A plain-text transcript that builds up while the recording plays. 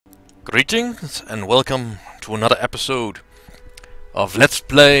Greetings and welcome to another episode of Let's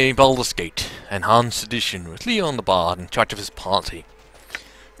Play Baldur's Gate Enhanced Edition with Leon the Bard in charge of his party.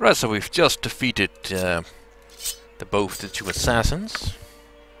 Right, so we've just defeated both the two assassins.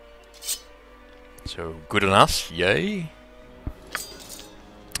 So good on us, yay.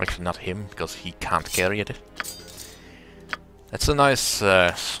 Actually not him, because he can't carry it. That's a nice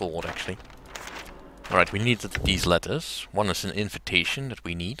sword actually. Alright, we needed these letters. One is an invitation that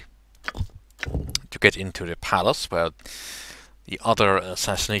we need to get into the palace where the other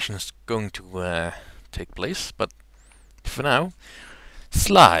assassination is going to take place, but for now,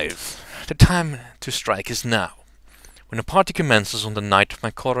 Slive, the time to strike is now. When the party commences on the night of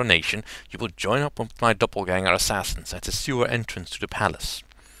my coronation, you will join up with my doppelganger assassins at the sewer entrance to the palace.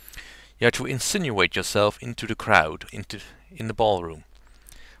 You are to insinuate yourself into the crowd, in the ballroom.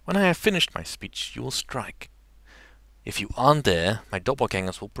 When I have finished my speech, you will strike. If you aren't there, my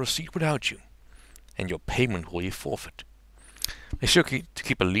doppelgangers will proceed without you, and your payment will be forfeit. Make sure to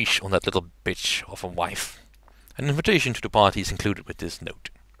keep a leash on that little bitch of a wife. An invitation to the party is included with this note.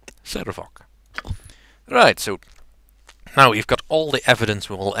 Sarevok. Right, so now we've got all the evidence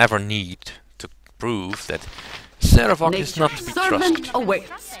we will ever need to prove that Sarevok is not to be trusted.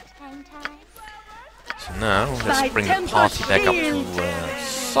 So now, let's bring the party back up to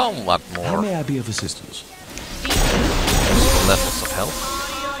somewhat more. How may I be of assistance? Levels of health.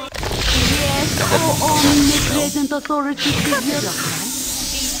 Yes, omnipresent authority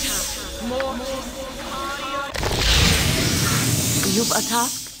You've a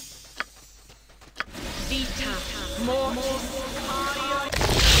task? What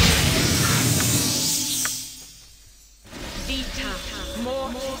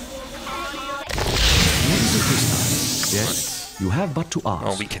is it this time? Yes, you have but to ask.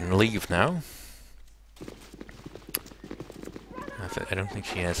 Well, we can leave now. I don't think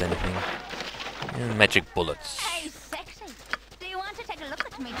she has anything. Magic bullets. Hey, sexy. Do you want to take a look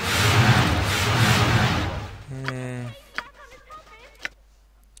at me?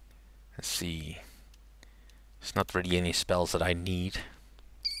 Let's see. There's not really any spells that I need.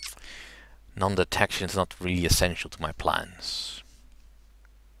 Non-detection is not really essential to my plans.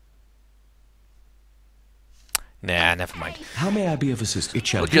 Nah, never mind. How may I be of assistance? It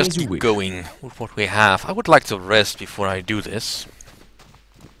shall We'll be just as you keep wish. going with what we have. I would like to rest before I do this.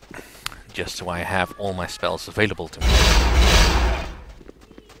 Just so I have all my spells available to me.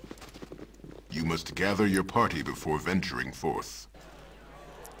 You must gather your party before venturing forth.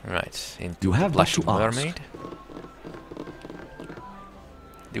 Right, into You have the but to Blushing ask. Mermaid.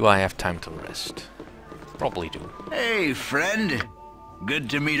 Do I have time to rest? Probably do. Hey, friend. Good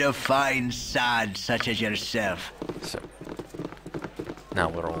to meet a fine sod such as yourself. So, now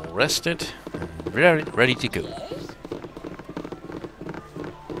we're all rested and ready to go.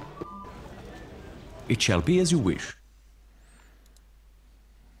 It shall be as you wish.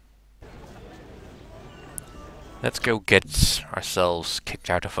 Let's go get ourselves kicked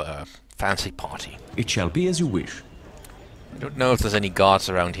out of a fancy party. It shall be as you wish. I don't know if there's any guards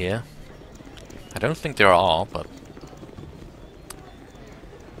around here. I don't think there are, but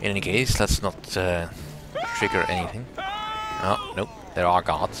in any case, let's not trigger anything. Oh, nope, there are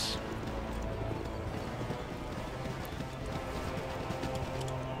guards.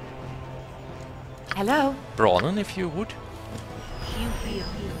 Hello? Brawlen, if you would.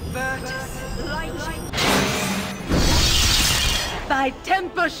 Thy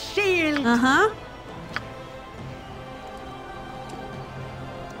temper shield! Uh-huh.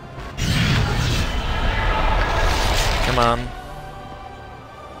 Come on.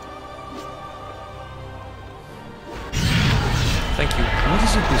 Thank you. What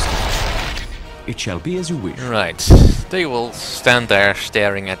is it this time? It shall be as you wish. Right, they will stand there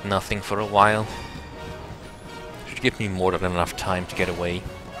staring at nothing for a while. Should give me more than enough time to get away.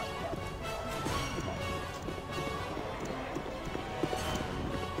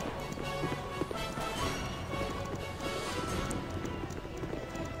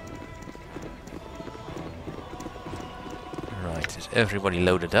 Right, is everybody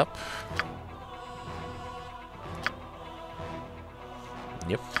loaded up?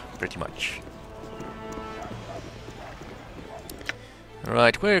 Yep, pretty much.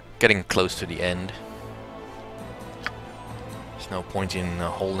 Right, we're getting close to the end. There's no point in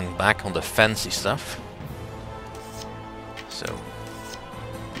holding back on the fancy stuff. So,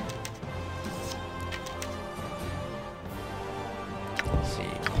 let's see.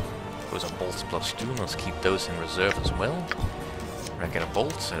 Those are bolts +2. Let's keep those in reserve as well. Regular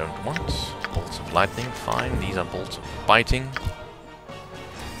bolts, I don't want. Bolts of lightning, fine. These are bolts of biting.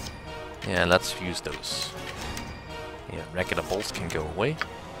 Yeah, let's use those. Yeah, regular bolts can go away.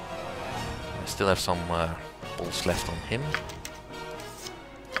 Still have some balls left on him.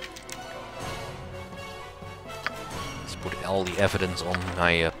 Let's put all the evidence on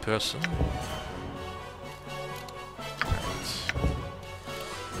my person. Right.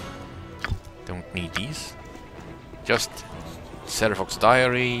 Don't need these. Just Sarevok's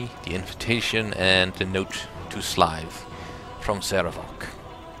diary, the invitation, and the note to Slive from Sarevok.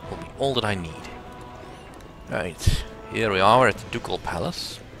 Will be all that I need. Right, here we are at the Ducal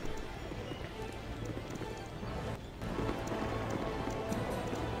Palace.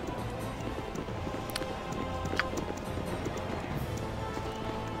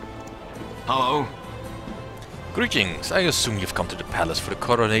 Hello? Greetings, I assume you've come to the palace for the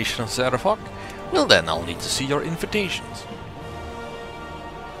coronation of Sarevok? Well then, I'll need to see your invitations.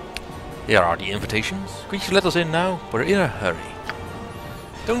 Here are the invitations. Could you let us in now? We're in a hurry.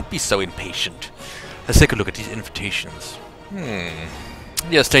 Don't be so impatient. Let's take a look at these invitations.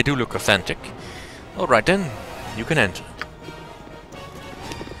 Yes, they do look authentic. Alright then, you can enter.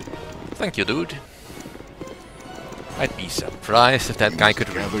 Thank you, dude. I'd be surprised if that guy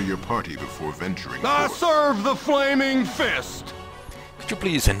could gather your party before venturing I forth. serve the flaming fist! Could you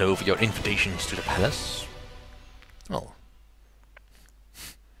please hand over your invitations to the palace? Oh.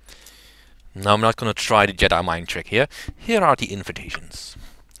 No, I'm not gonna try the Jedi mind trick here. Here are the invitations.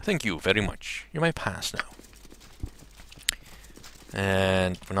 Thank you very much. You may pass now.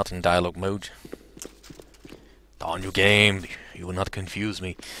 And we're not in dialogue mode. Darn you game, you will not confuse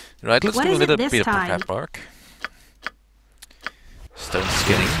me. Right, let's do a little bit of prep work. Stone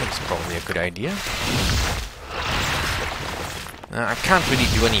skinning, that's probably a good idea. I can't really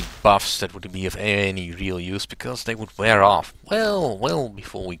do any buffs that would be of any real use because they would wear off well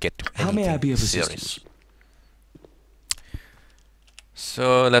before we get to anything How may I be of serious. assistance?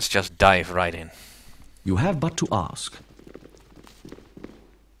 So let's just dive right in. You have but to ask.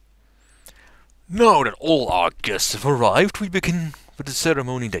 Now that all our guests have arrived, we begin with the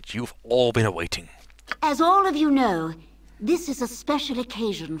ceremony that you've all been awaiting. As all of you know, this is a special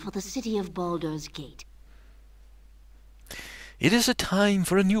occasion for the city of Baldur's Gate. It is a time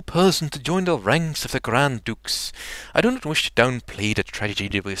for a new person to join the ranks of the Grand Dukes. I do not wish to downplay the tragedy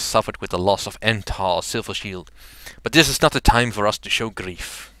that we suffered with the loss of Entar Silvershield, but this is not the time for us to show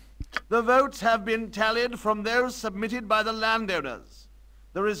grief. The votes have been tallied from those submitted by the landowners.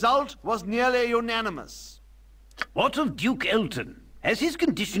 The result was nearly unanimous. What of Duke Elton? Has his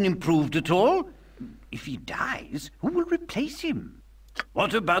condition improved at all? If he dies, who will replace him?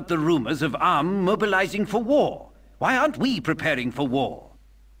 What about the rumors of Arm mobilizing for war? Why aren't we preparing for war?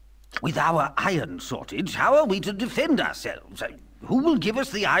 With our iron shortage, how are we to defend ourselves? Who will give us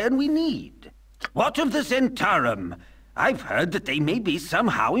the iron we need? What of the Zentarum? I've heard that they may be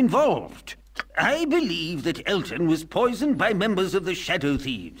somehow involved. I believe that Elton was poisoned by members of the Shadow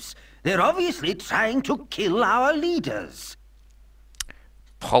Thieves. They're obviously trying to kill our leaders.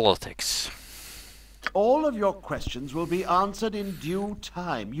 Politics. All of your questions will be answered in due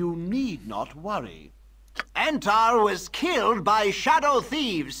time. You need not worry. Entar was killed by Shadow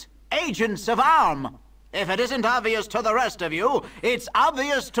Thieves, agents of Arm. If it isn't obvious to the rest of you, it's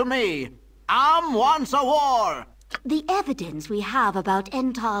obvious to me. Arm wants a war. The evidence we have about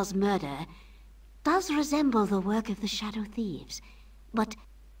Entar's murder does resemble the work of the Shadow Thieves, but...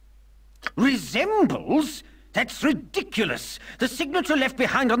 Resembles? That's ridiculous! The signature left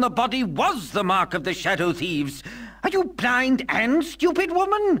behind on the body was the mark of the Shadow Thieves. Are you blind and stupid,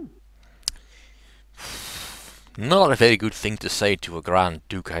 woman? Not a very good thing to say to a Grand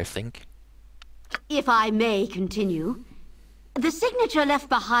Duke, I think. If I may continue, the signature left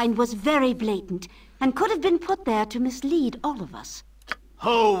behind was very blatant and could have been put there to mislead all of us.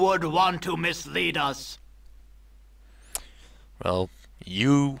 Who would want to mislead us? Well,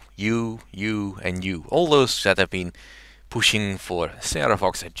 you, and you. All those that have been pushing for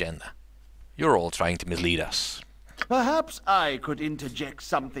Sarevok's agenda. You're all trying to mislead us. Perhaps I could interject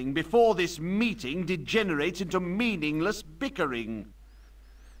something before this meeting degenerates into meaningless bickering.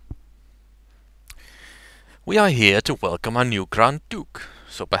 We are here to welcome our new Grand Duke,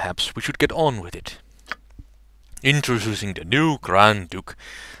 so perhaps we should get on with it. Introducing the new Grand Duke,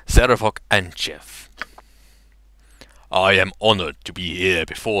 Sarevok Anchev. I am honored to be here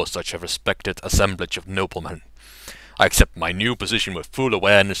before such a respected assemblage of noblemen. I accept my new position with full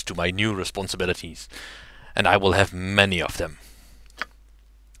awareness to my new responsibilities, and I will have many of them.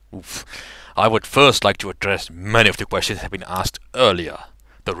 I would first like to address many of the questions that have been asked earlier.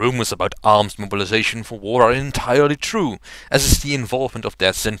 The rumors about arms mobilization for war are entirely true, as is the involvement of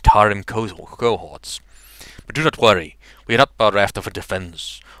their Zentarum cohorts. But do not worry, we are not bereft of a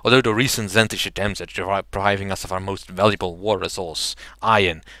defense, although the recent Zentish attempts at depriving us of our most valuable war resource,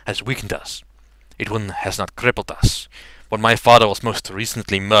 iron, has weakened us. It has not crippled us. When my father was most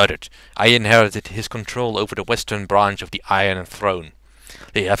recently murdered, I inherited his control over the western branch of the Iron Throne.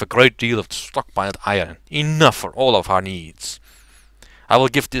 They have a great deal of stockpiled iron, enough for all of our needs. I will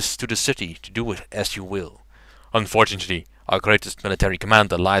give this to the city to do with as you will. Unfortunately, our greatest military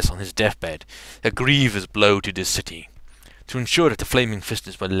commander lies on his deathbed, a grievous blow to this city. To ensure that the Flaming Fist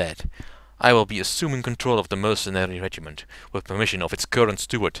is well led, I will be assuming control of the mercenary regiment, with permission of its current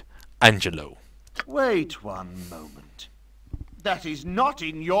steward, Angelo. Wait one moment. That is not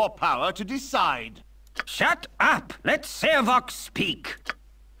in your power to decide. Shut up! Let Sarevok speak!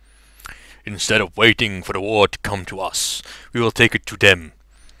 Instead of waiting for the war to come to us, we will take it to them.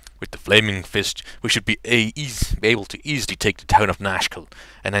 With the Flaming Fist, we should be able to easily take the town of Nashkel,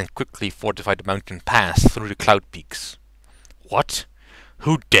 and then quickly fortify the mountain pass through the cloud peaks. What?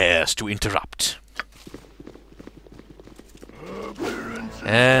 Who dares to interrupt?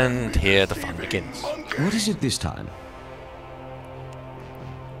 And here the fun begins. What is it this time?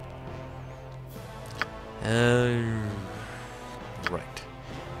 Right.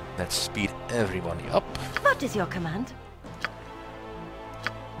 Let's speed everybody up. What is your command?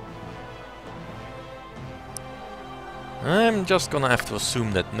 I'm just gonna have to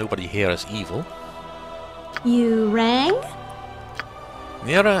assume that nobody here is evil. You rang?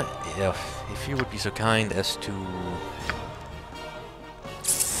 Mira, if you would be so kind as to...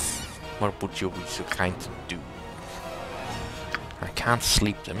 What would you be so kind to do? I can't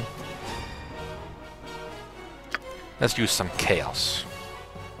sleep them. Let's use some chaos.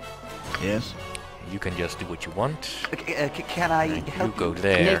 Yes? You can just do what you want. Can I help you go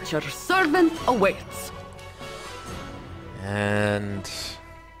there. Nature's servant awaits. And...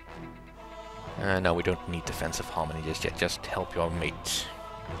 no, we don't need defensive harmony just yet. Just help your mate.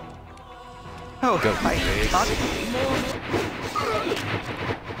 Oh, go.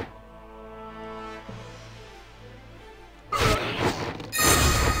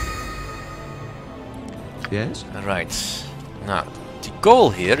 Yes? Alright. Now, the goal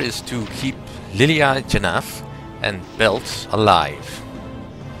here is to keep Lilia Janaf and Belt alive.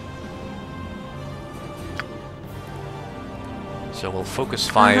 So we'll focus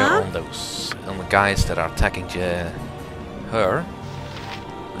fire on those, on the guys that are attacking her,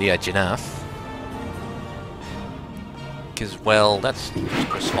 Lilia Janaf. Because, well, that's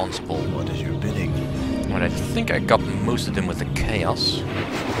responsible. What is your bidding? Well, I think I got most of them with the chaos.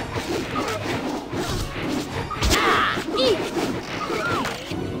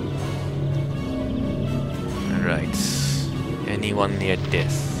 Right. Anyone near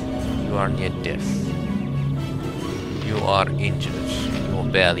death? You are near death. You are injured. You are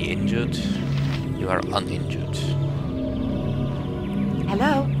barely injured. You are uninjured.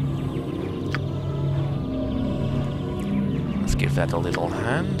 Hello? Let's give that a little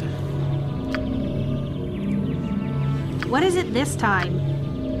hand. What is it this time?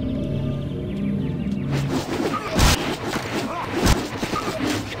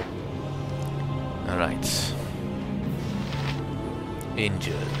 Alright.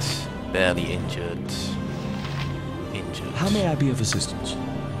 Injured. Barely injured. Injured. How may I be of assistance?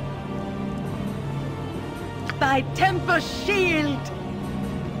 Thy temper shield!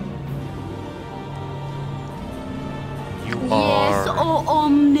 You Yes, are... O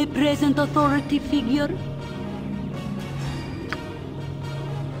omnipresent authority figure.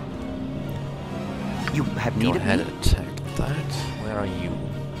 You have Go need of ahead me? and attack that. Where are you?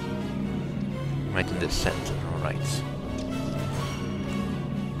 Right in the center, alright.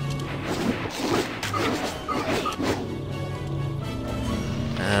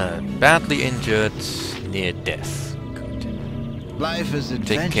 Badly injured, near death. Good. Life is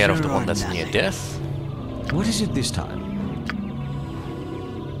adventure. Take care of the one or that's near nothing. death. What is it this time?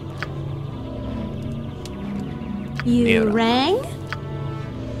 You Mira. rang?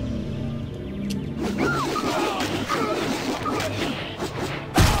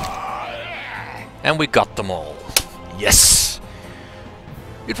 And we got them all. Yes!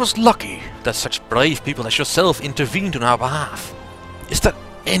 It was lucky that such brave people as yourself intervened on our behalf. Is there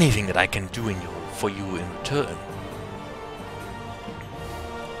anything that I can do for you in return?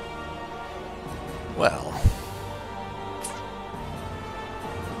 Well...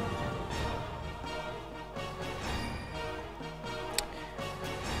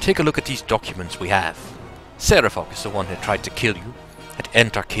 Take a look at these documents we have. Sarevok is the one who tried to kill you, had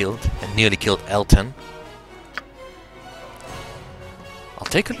Enter killed, and nearly killed Elton. I'll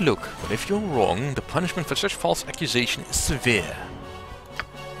take a look, but if you're wrong, the punishment for such false accusation is severe.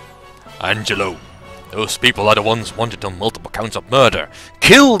 Angelo, those people are the ones wanted on multiple counts of murder.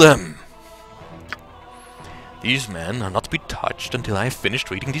 Kill them! These men are not to be touched until I have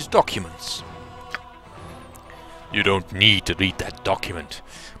finished reading these documents. You don't need to read that document.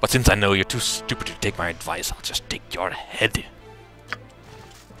 But since I know you're too stupid to take my advice, I'll just take your head.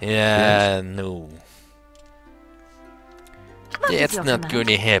 Yeah, no. That's not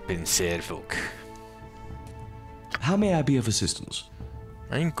gonna happen, Sarevok. How may I be of assistance?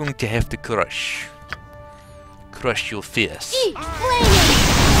 I'm going to have to crush your face. Eat flaming!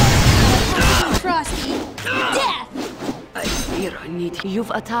 Frosty! Death! I fear I need.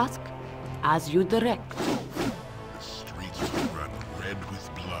 You've a task? As you direct. The streets will run red with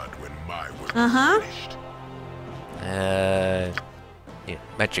blood when my work Uh-huh. is finished. Yeah,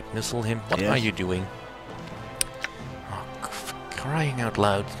 magic missile him. What are you doing? Oh, crying out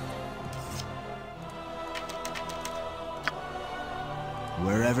loud.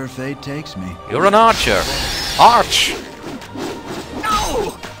 Wherever fate takes me. You're an archer! Arch!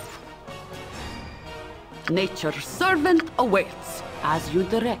 No! Nature's servant awaits, as you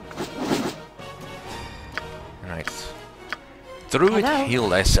direct. Right. Druid, Hello? heal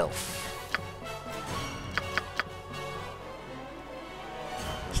thyself.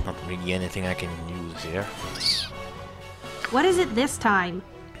 There's not really anything I can use here. What is it this time?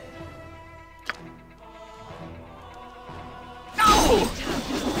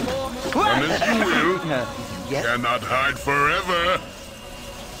 Come as you will. Cannot hide forever.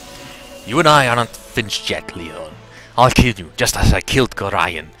 You and I are not finished yet, Leon. I'll kill you, just as I killed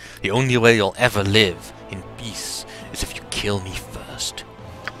Gorion. The only way you'll ever live in peace is if you kill me first.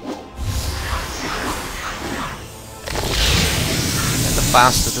 And the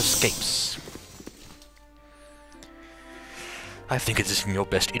bastard escapes. I think it is in your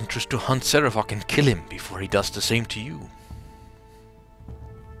best interest to hunt Sarevok and kill him before he does the same to you.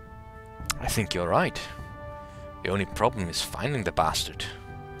 I think you're right. The only problem is finding the bastard.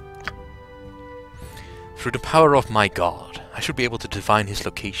 Through the power of my god, I should be able to divine his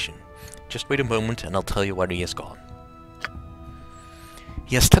location. Just wait a moment and I'll tell you where he has gone.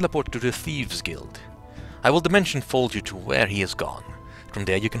 He has teleported to the Thieves Guild. I will dimension fold you to where he has gone. From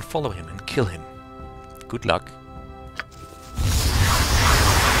there you can follow him and kill him. Good luck.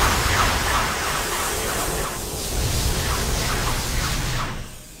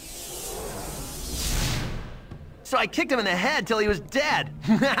 So I kicked him in the head till he was dead.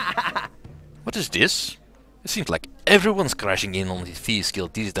 What is this? It seems like everyone's crashing in on the Thieves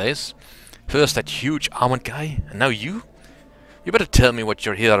Guild these days. First that huge armored guy, and now you? You better tell me what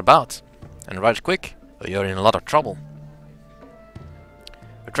you're here about. And right quick, or you're in a lot of trouble.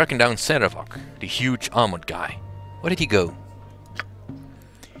 We're tracking down Sarevok, the huge armored guy. Where did he go?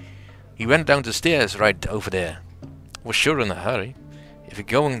 He went down the stairs right over there. Was sure in a hurry. If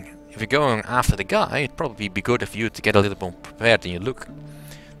you're going after the guy, it'd probably be good for you to get a little more prepared than you look.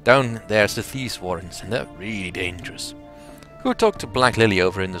 Down there's the Thieves' Warrens, and they're really dangerous. Go talk to Black Lily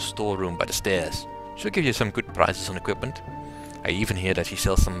over in the storeroom by the stairs. She'll give you some good prices on equipment. I even hear that she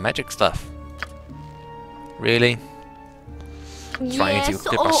sells some magic stuff. Really? Trying to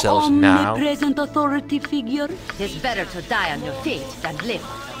equip ourselves now? Omnipresent authority figure. It's better to die on your feet than live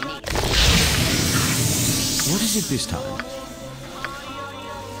on your knees. What is it this time?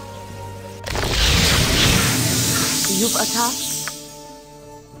 You've a task?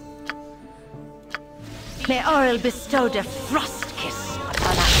 May bestowed a frost kiss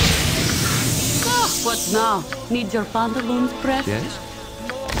upon us. Ah, what now? Need your pantaloons pressed? Yes?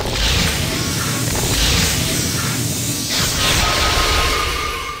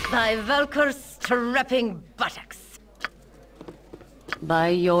 Thy Valkor's strapping buttocks. By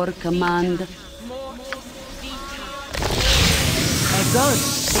your command. A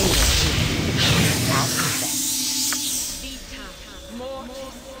ghost sailor.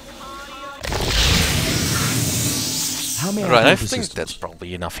 How may Right, I I be of think assistance? that's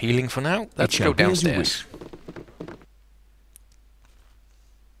probably enough healing for now. Let's shall go be as you downstairs.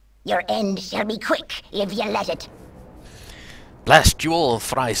 Your end shall be quick if you let it. Blast you all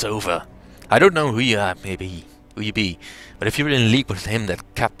thrice over. I don't know who you are, maybe who you be, but if you're in league with him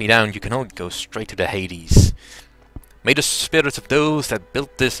that cut me down, you can only go straight to the Hades. May the spirits of those that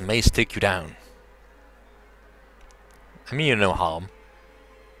built this maze take you down. I mean you no harm.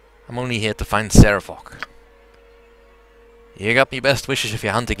 I'm only here to find Sarevok. You got me best wishes if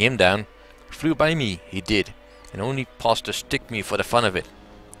you're hunting him down. Flew by me, he did, and only paused to stick me for the fun of it.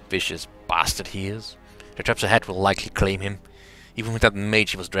 Vicious bastard he is. The traps ahead will likely claim him, even with that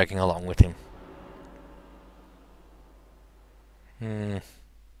mage he was dragging along with him.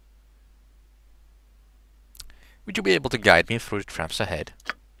 Would you be able to guide me through the traps ahead?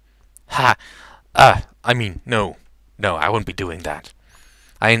 Ha! I mean, no. No, I won't be doing that.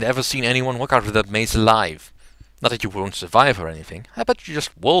 I ain't ever seen anyone walk out of that maze alive. Not that you won't survive or anything. I bet you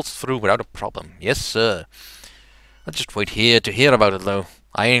just waltz through without a problem. Yes, sir. I'll just wait here to hear about it, though.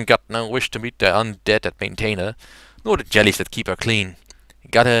 I ain't got no wish to meet the undead that maintain her, nor the jellies that keep her clean.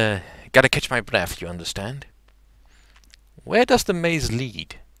 Gotta catch my breath, you understand? Where does the maze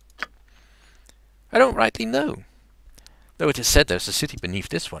lead? I don't rightly know. Though it is said there's a city beneath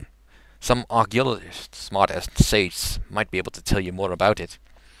this one. Some archaeologist, smart as sage, might be able to tell you more about it.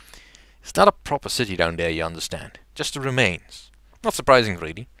 It's not a proper city down there, you understand. Just the remains. Not surprising,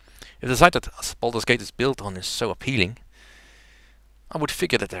 really. If the site that Baldur's Gate is built on is so appealing, I would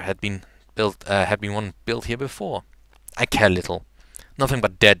figure that there had been one built here before. I care little. Nothing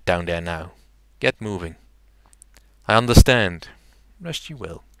but dead down there now. Get moving. I understand. Rest you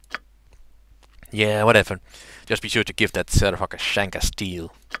will. Yeah, whatever. Just be sure to give that Sarevok a shank of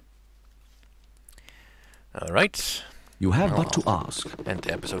steel. Alright. You have but to ask. End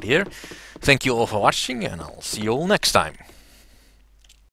the episode here. Thank you all for watching, and I'll see you all next time.